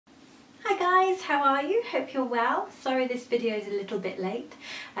guys, how are you? Hope you're well. Sorry this video is a little bit late.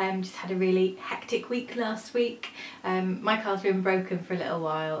 Just had a really hectic week last week. My car's been broken for a little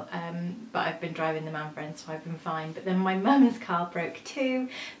while, but I've been driving the man friend, so I've been fine. But then my mum's car broke too,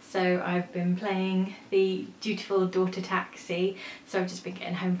 so I've been playing the dutiful daughter taxi. So I've just been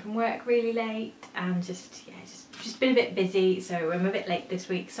getting home from work really late and just been a bit busy, so I'm a bit late this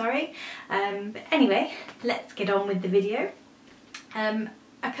week, sorry. But anyway, let's get on with the video.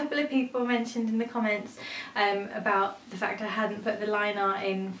 A couple of people mentioned in the comments about the fact I hadn't put the line art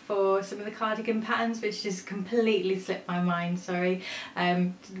in for some of the cardigan patterns, which just completely slipped my mind, sorry.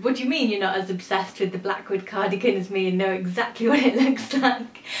 What do you mean you're not as obsessed with the Blackwood cardigan as me and know exactly what it looks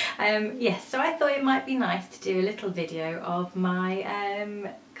like? Yes, so I thought it might be nice to do a little video of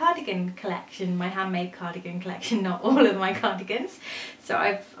my cardigan collection, my handmade cardigan collection, not all of my cardigans. So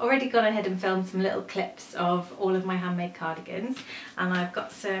I've already gone ahead and filmed some little clips of all of my handmade cardigans, and I've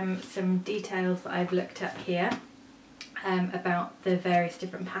got some details that I've looked up here about the various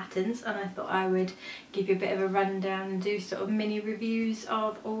different patterns, and I thought I would give you a bit of a rundown and do sort of mini reviews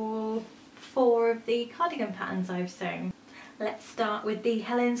of all 4 of the cardigan patterns I've sewn. Let's start with the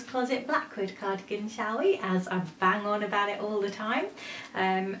Helen's Closet Blackwood cardigan, shall we, as I bang on about it all the time.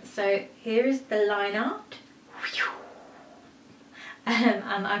 So here is the line art.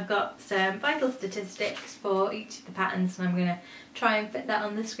 And I've got some vital statistics for each of the patterns, and I'm going to try and fit that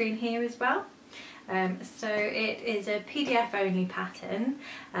on the screen here as well. So it is a PDF only pattern,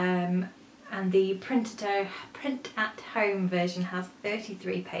 and the print at home version has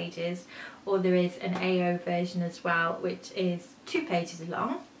 33 pages, or there is an AO version as well, which is 2 pages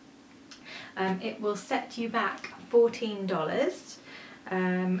long. It will set you back $14,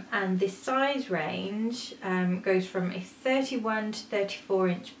 and the size range goes from a 31 to 34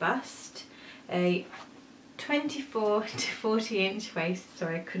 inch bust, a 24 to 40 inch waist,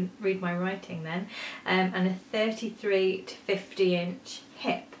 sorry I couldn't read my writing then, and a 33 to 50 inch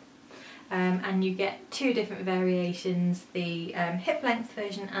hip. And you get 2 different variations, the hip length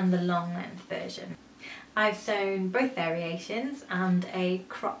version and the long length version. I've sewn both variations and a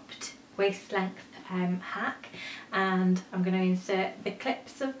cropped waist length hack, and I'm going to insert the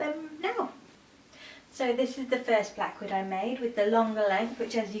clips of them now. So this is the first Blackwood I made with the longer length,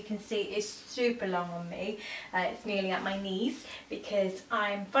 which as you can see is super long on me. It's nearly at my knees because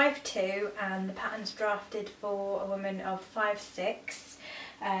I'm 5'2" and the pattern's drafted for a woman of 5'6",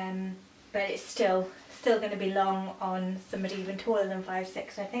 but it's still going to be long on somebody even taller than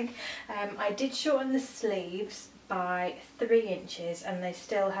 5'6", I think. I did shorten the sleeves by 3 inches, and they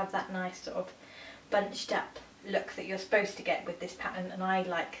still have that nice sort of bunched up look that you're supposed to get with this pattern, and I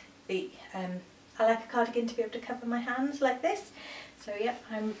like a cardigan to be able to cover my hands like this. So yeah,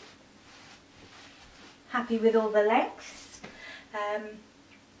 I'm happy with all the lengths.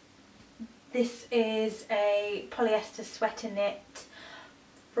 This is a polyester sweater knit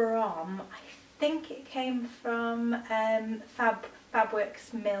from, I think it came from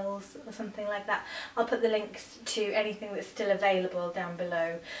Fabworks Mills or something like that. I'll put the links to anything that's still available down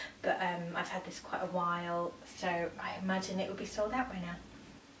below, but I've had this quite a while, so I imagine it will be sold out by now.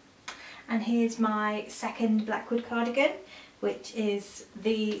 And here's my second Blackwood cardigan, which is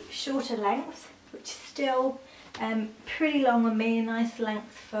the shorter length, which is still pretty long on me, a nice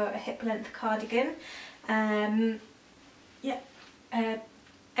length for a hip length cardigan.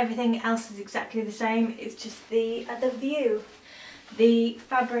 Everything else is exactly the same, it's just the view. The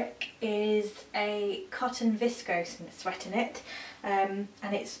fabric is a cotton viscose sweater knit, and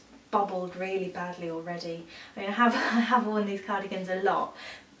it's bobbled really badly already. I mean, I have worn these cardigans a lot,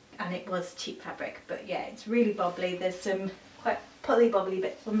 and it was cheap fabric, but yeah, it's really bobbly. There's some quite pulley bobbly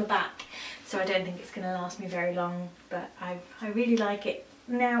bits on the back, so I don't think it's going to last me very long, but I really like it.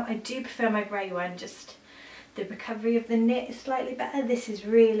 Now I do prefer my grey one, just the recovery of the knit is slightly better. This is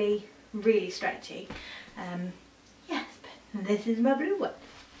really stretchy. Yes, but this is my blue one.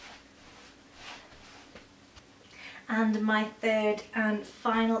 And my third and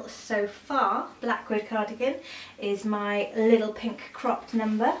final so far Blackwood cardigan is my little pink cropped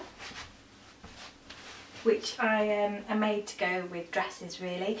number, which I made to go with dresses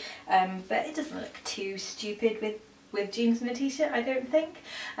really, but it doesn't look too stupid with jeans and a t-shirt, I don't think.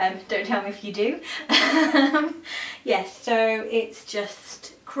 Don't tell me if you do. Yes, so it's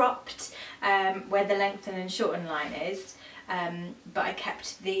just cropped where the lengthen and shorten line is, but I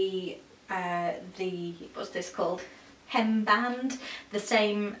kept the what's this called? Hem band, the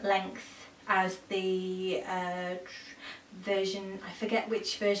same length as the version, I forget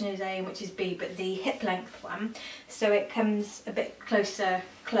which version is A and which is B, but the hip length one, so it comes a bit closer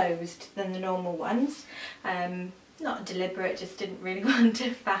closed than the normal ones. Not deliberate, just didn't really want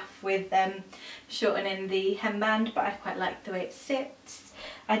to faff with shortening the hemband, but I quite like the way it sits.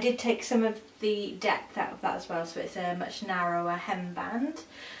 I did take some of the depth out of that as well, so it's a much narrower hemband.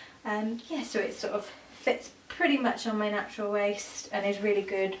 Yeah, so it sort of fits pretty much on my natural waist and is really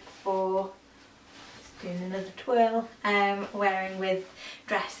good for, just doing another twirl, wearing with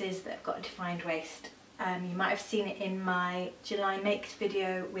dresses that have got a defined waist. You might have seen it in my July makes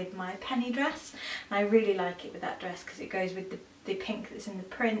video with my penny dress, and I really like it with that dress because it goes with the pink that's in the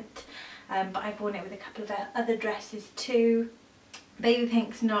print, but I've worn it with a couple of other dresses too. Baby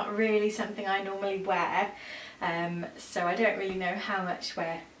pink's not really something I normally wear, so I don't really know how much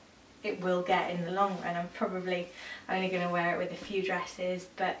wear it will get in the long run. I'm probably only going to wear it with a few dresses,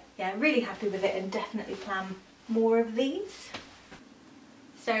 but yeah, really happy with it and definitely plan more of these.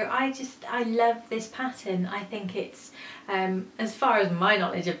 So I love this pattern. I think it's, as far as my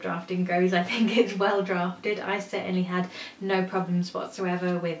knowledge of drafting goes, I think it's well drafted. I certainly had no problems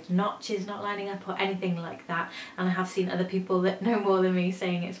whatsoever with notches not lining up or anything like that, and I have seen other people that know more than me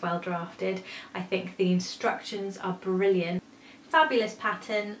saying it's well drafted. I think the instructions are brilliant. Fabulous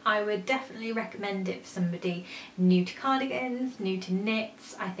pattern. I would definitely recommend it for somebody new to cardigans, new to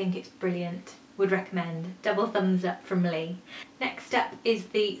knits. I think it's brilliant. Would recommend. Double thumbs up from Lee. Next up is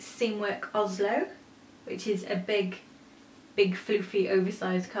the Seamwork Oslo, which is a big floofy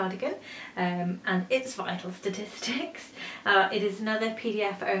oversized cardigan, and its vital statistics. It is another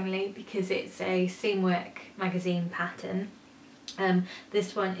PDF only because it's a Seamwork magazine pattern.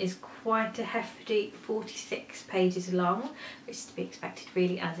 This one is quite a hefty 46 pages long, which is to be expected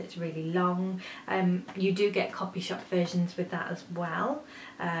really as it's really long. You do get copy shop versions with that as well,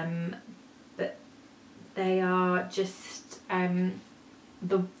 but they are just,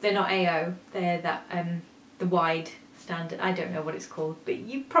 they're not AO, they're that, the wide standard, I don't know what it's called, but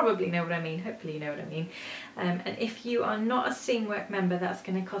you probably know what I mean, hopefully you know what I mean. And if you are not a Seamwork member, that's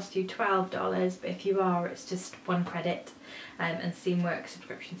going to cost you $12, but if you are, it's just 1 credit, and Seamwork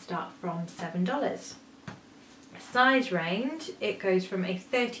subscriptions start from $7. Size range, it goes from a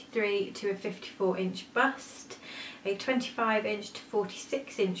 33 to a 54 inch bust, a 25 inch to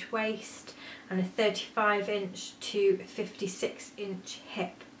 46 inch waist, and a 35 inch to 56 inch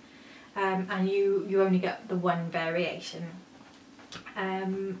hip. And you only get the one variation.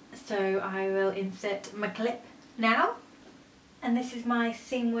 So I will insert my clip now. And this is my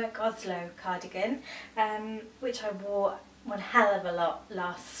Seamwork Oslo cardigan, which I wore one hell of a lot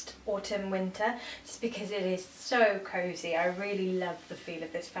last autumn winter, just because it is so cosy. I really love the feel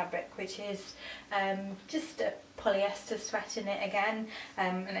of this fabric, which is just a polyester sweat in it again,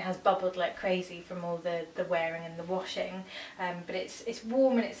 and it has bubbled like crazy from all the wearing and the washing, but it's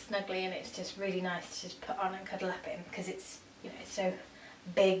warm and it's snuggly, and it's just really nice to just put on and cuddle up in, because it's, you know, it's so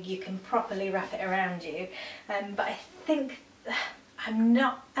big you can properly wrap it around you. But I think I'm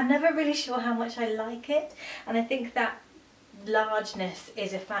never really sure how much I like it, and I think that largeness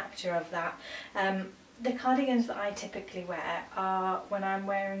is a factor of that. The cardigans that I typically wear are when I'm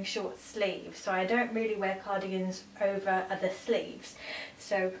wearing short sleeves, so I don't really wear cardigans over other sleeves,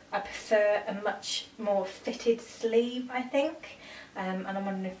 so I prefer a much more fitted sleeve, I think, and I'm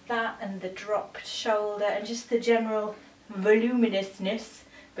wondering if that and the dropped shoulder and just the general voluminousity,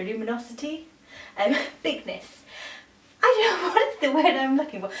 bigness, I don't know what is the word I'm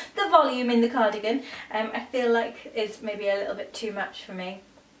looking for. The volume in the cardigan, I feel like is maybe a little bit too much for me.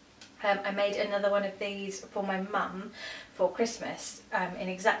 I made another one of these for my mum for Christmas, in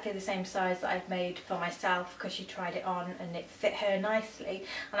exactly the same size that I've made for myself, because she tried it on and it fit her nicely,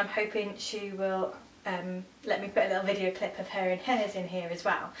 and I'm hoping she will let me put a little video clip of her and hers in here as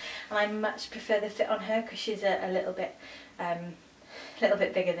well. And I much prefer the fit on her because she's a little bit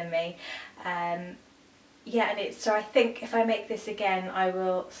bigger than me. Yeah, and so I think if I make this again, I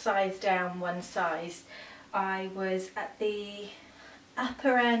will size down one size. I was at the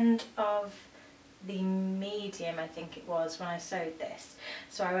upper end of the medium, I think it was, when I sewed this.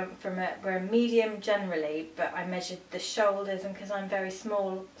 So I went from we're a medium generally, but I measured the shoulders, and because I'm very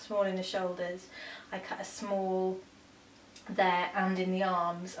small in the shoulders, I cut a small there and in the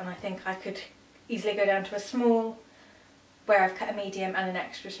arms, and I think I could easily go down to a small where I've cut a medium and an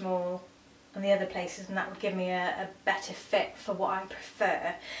extra small and the other places, and that would give me a better fit for what I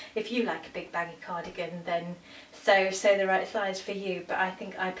prefer. If you like a big baggy cardigan, then sew the right size for you, but I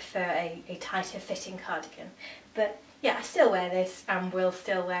think I prefer a tighter fitting cardigan. But yeah, I still wear this and will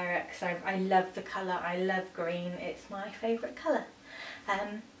still wear it because I love the colour. I love green, it's my favourite colour.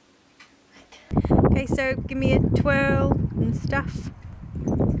 Right. Okay, so give me a twirl and stuff.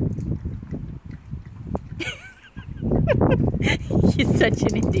 You're such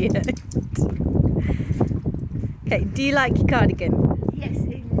an idiot. Okay, do you like your cardigan? Yes,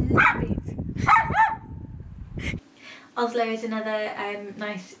 I Oslo is another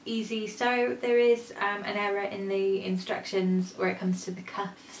nice easy sew. There is an error in the instructions where it comes to the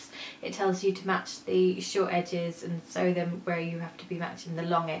cuffs. It tells you to match the short edges and sew them where you have to be matching the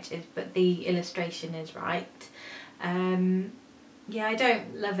long edges, but the illustration is right. Yeah, I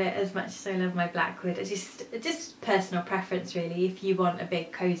don't love it as much as I love my Blackwood. It's just personal preference really. If you want a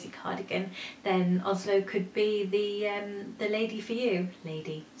big cosy cardigan, then Oslo could be the lady for you.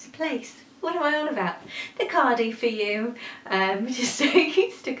 Lady, it's a place. What am I on about? The cardi for you. Just so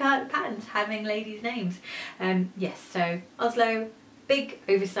used to patterns having ladies' names. Yes, so Oslo, big,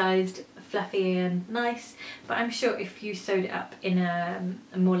 oversized, fluffy and nice, but I'm sure if you sewed it up in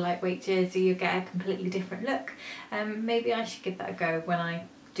a more lightweight jersey you'll get a completely different look. Maybe I should give that a go when I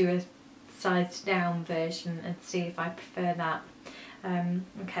do a sized down version and see if I prefer that.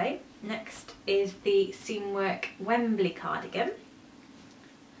 Okay, next is the Seamwork Wembley cardigan.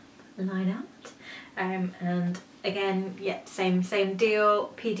 Line out, and again, yeah, same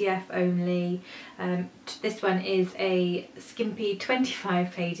deal, PDF only. This one is a skimpy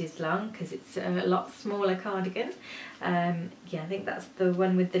 25 pages long because it's a lot smaller cardigan. Yeah, I think that's the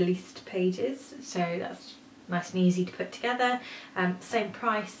one with the least pages, so that's nice and easy to put together. Same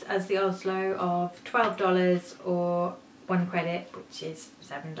price as the Oslo of $12 or 1 credit, which is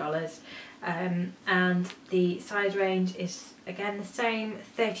 $7. And the size range is again the same,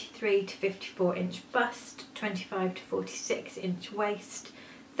 33 to 54 inch bust, 25 to 46 inch waist,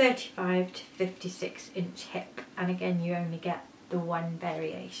 35 to 56 inch hip, and again you only get the one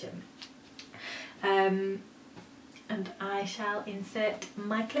variation. And I shall insert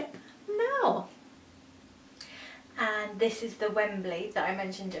my clip now. And this is the Wembley that I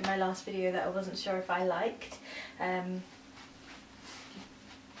mentioned in my last video that I wasn't sure if I liked.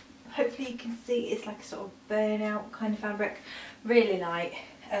 Hopefully you can see it's like a sort of burnout kind of fabric, really light,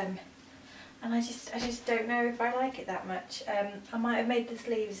 and I just don't know if I like it that much. I might have made the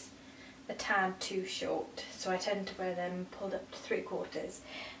sleeves a tad too short, so I tend to wear them pulled up to 3/4,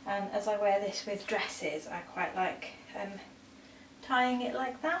 and as I wear this with dresses I quite like tying it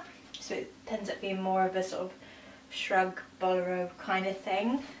like that, so it ends up being more of a sort of shrug bolero kind of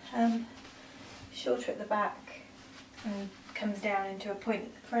thing, shorter at the back and comes down into a point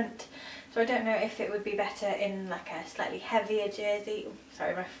at the front. So I don't know if it would be better in like a slightly heavier jersey. Ooh,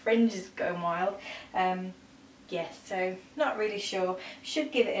 sorry, my fringe is going wild. Yes, so not really sure.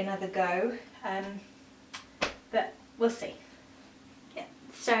 Should give it another go, but we'll see. Yeah.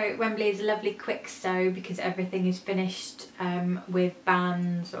 So Wembley is a lovely quick sew because everything is finished with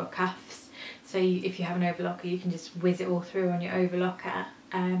bands or cuffs. So if you have an overlocker you can just whiz it all through on your overlocker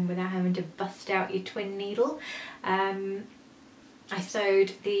without having to bust out your twin needle. I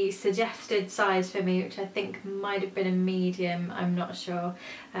sewed the suggested size for me, which I think might have been a medium, I'm not sure,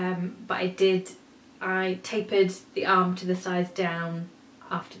 but I tapered the arm to the size down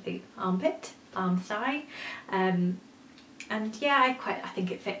after the armpit, arm side, and yeah, I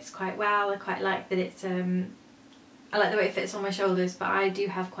think it fits quite well. I quite like that it's I like the way it fits on my shoulders, but I do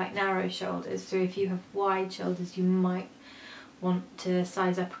have quite narrow shoulders, so if you have wide shoulders you might want to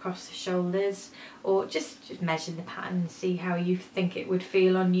size up across the shoulders, or just measure the pattern and see how you think it would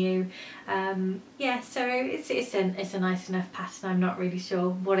feel on you. Yeah, so it's a nice enough pattern. I'm not really sure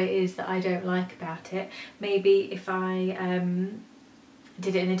what it is that I don't like about it. Maybe if I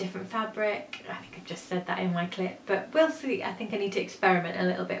did it in a different fabric. I think I've just said that in my clip, but we'll see. I think I need to experiment a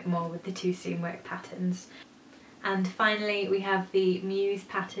little bit more with the two seamwork patterns. And finally we have the Muse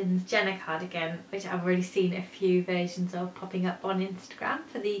Patterns Jenna cardigan, which I've already seen a few versions of popping up on Instagram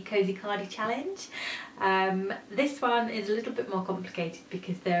for the Cozy Cardi Challenge. This one is a little bit more complicated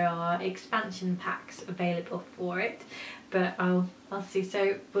because there are expansion packs available for it, but I'll see.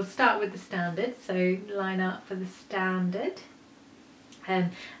 So we'll start with the standard, so line up for the standard.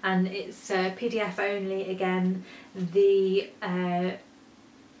 And it's PDF only again. The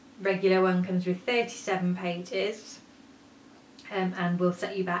regular one comes with 37 pages and will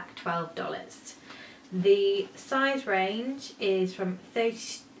set you back $12. The size range is from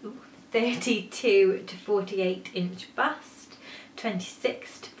 32 to 48 inch bust,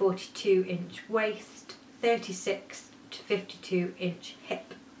 26 to 42 inch waist, 36 to 52 inch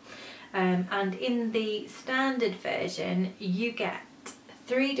hip. And in the standard version you get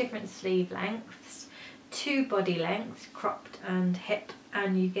 3 different sleeve lengths, 2 body lengths, cropped and hip,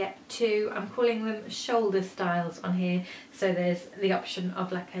 and you get 2, I'm calling them shoulder styles on here, so there's the option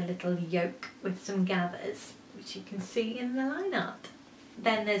of like a little yoke with some gathers, which you can see in the line art.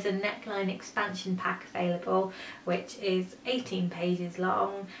 Then there's a neckline expansion pack available, which is 18 pages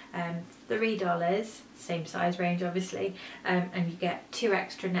long, $3, same size range obviously, and you get 2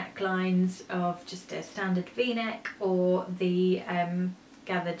 extra necklines of just a standard v-neck or the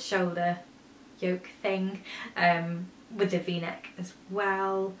gathered shoulder yoke thing with the v-neck as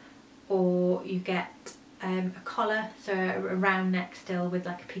well, or you get a collar, so a round neck still with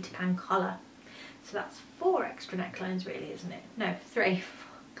like a Peter Pan collar. So that's 4 extra necklines really, isn't it? No, 3,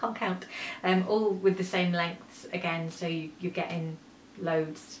 can't count. All with the same lengths again, so you're getting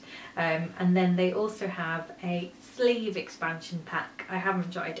loads. And then they also have a sleeve expansion pack. I haven't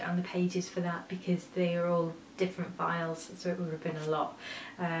jotted down the pages for that because they are all different files, so it would have been a lot.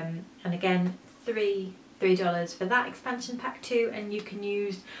 And again, $3 for that expansion pack too, and you can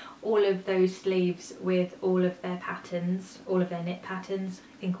use all of those sleeves with all of their patterns, all of their knit patterns,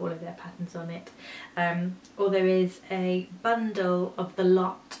 I think all of their patterns on it. Or there is a bundle of the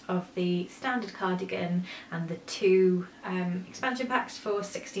lot of the standard cardigan and the 2 expansion packs for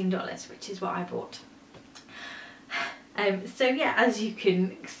 $16, which is what I bought. So yeah, as you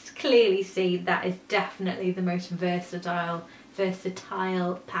can clearly see, that is definitely the most versatile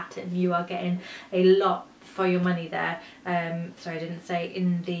pattern. You are getting a lot for your money there. Sorry, I didn't say,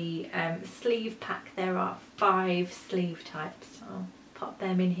 in the sleeve pack there are 5 sleeve types. I'll pop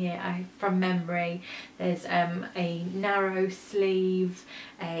them in here from memory. There's a narrow sleeve,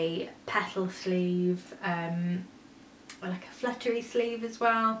 a petal sleeve, like a fluttery sleeve as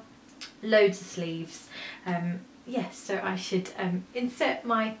well, loads of sleeves. Yes, so I should insert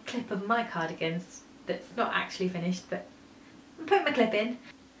my clip of my cardigans that's not actually finished, but I'm putting my clip in.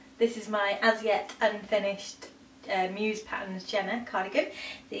 This is my as yet unfinished Muse Patterns Jenna cardigan,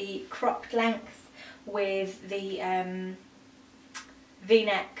 the cropped length with the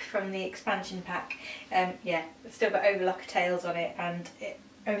v-neck from the expansion pack. Yeah, it's still got overlocker tails on it, and it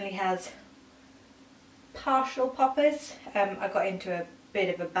only has partial poppers. I got into a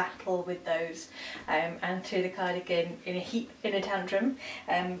bit of a battle with those and threw the cardigan in a heap in a tantrum.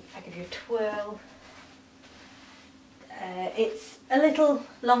 If I give you a twirl. It's a little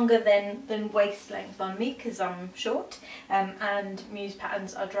longer than waist length on me because I'm short, and Muse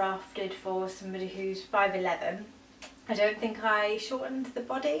Patterns are drafted for somebody who's 5'11". I don't think I shortened the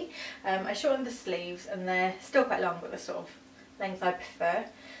body. I shortened the sleeves, and they're still quite long, but the sort of length I prefer.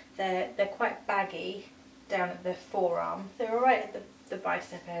 They're quite baggy down at the forearm. They're alright at the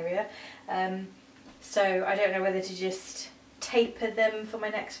bicep area, so I don't know whether to just taper them for my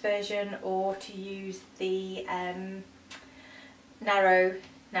next version or to use the narrow,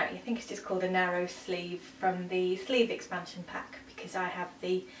 now I think it's just called a narrow sleeve from the sleeve expansion pack, because I have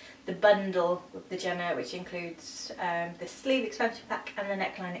the bundle with the Jenna, which includes the sleeve expansion pack and the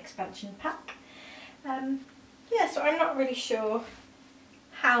neckline expansion pack. Yeah, so I'm not really sure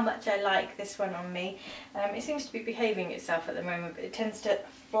how much I like this one on me. It seems to be behaving itself at the moment, but it tends to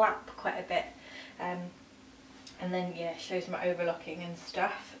flap quite a bit, and then yeah, shows my overlocking and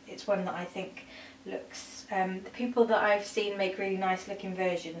stuff. It's one that I think looks, the people that I've seen make really nice looking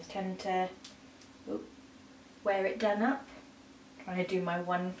versions tend to wear it done up, trying to do my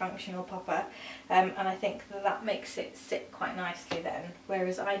one functional popper, and I think that makes it sit quite nicely then,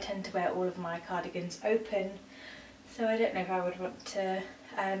 whereas I tend to wear all of my cardigans open, so I don't know if I would want to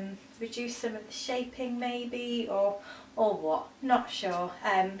reduce some of the shaping maybe, or what, not sure.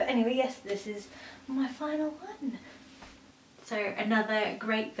 But anyway, yes, this is my final one. So another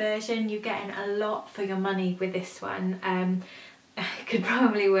great version. You're getting a lot for your money with this one. I could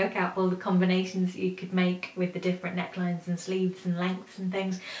probably work out all the combinations you could make with the different necklines and sleeves and lengths and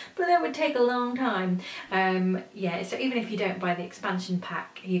things, but that would take a long time. Yeah, so even if you don't buy the expansion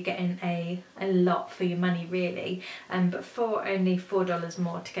pack, you're getting a lot for your money really, but for only $4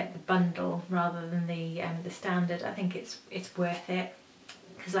 more to get the bundle rather than the standard, I think it's worth it,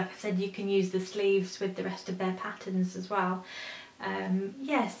 because like I said, you can use the sleeves with the rest of their patterns as well.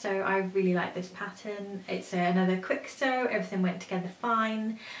 Yeah, so I really like this pattern. It's another quick sew, everything went together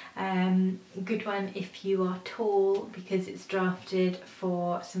fine. Good one if you are tall, because it's drafted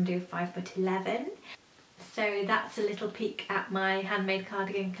for somebody of 5'11". So that's a little peek at my handmade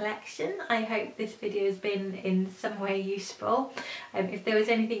cardigan collection. I hope this video has been in some way useful. If there was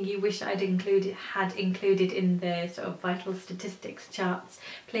anything you wish I'd had included in the sort of vital statistics charts,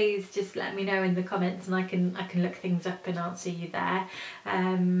 please just let me know in the comments, and I can look things up and answer you there.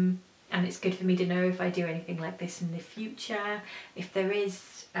 and it's good for me to know if I do anything like this in the future. If there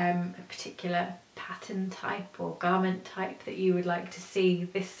is a particular pattern type or garment type that you would like to see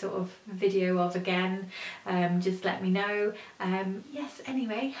this sort of video of again, just let me know. Yes,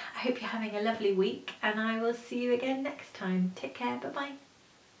 anyway, I hope you're having a lovely week, and I will see you again next time. Take care, bye bye.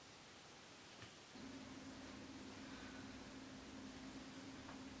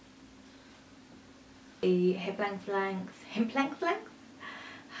 The hip length, hip length? That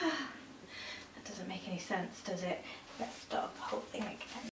doesn't make any sense, does it? Let's start.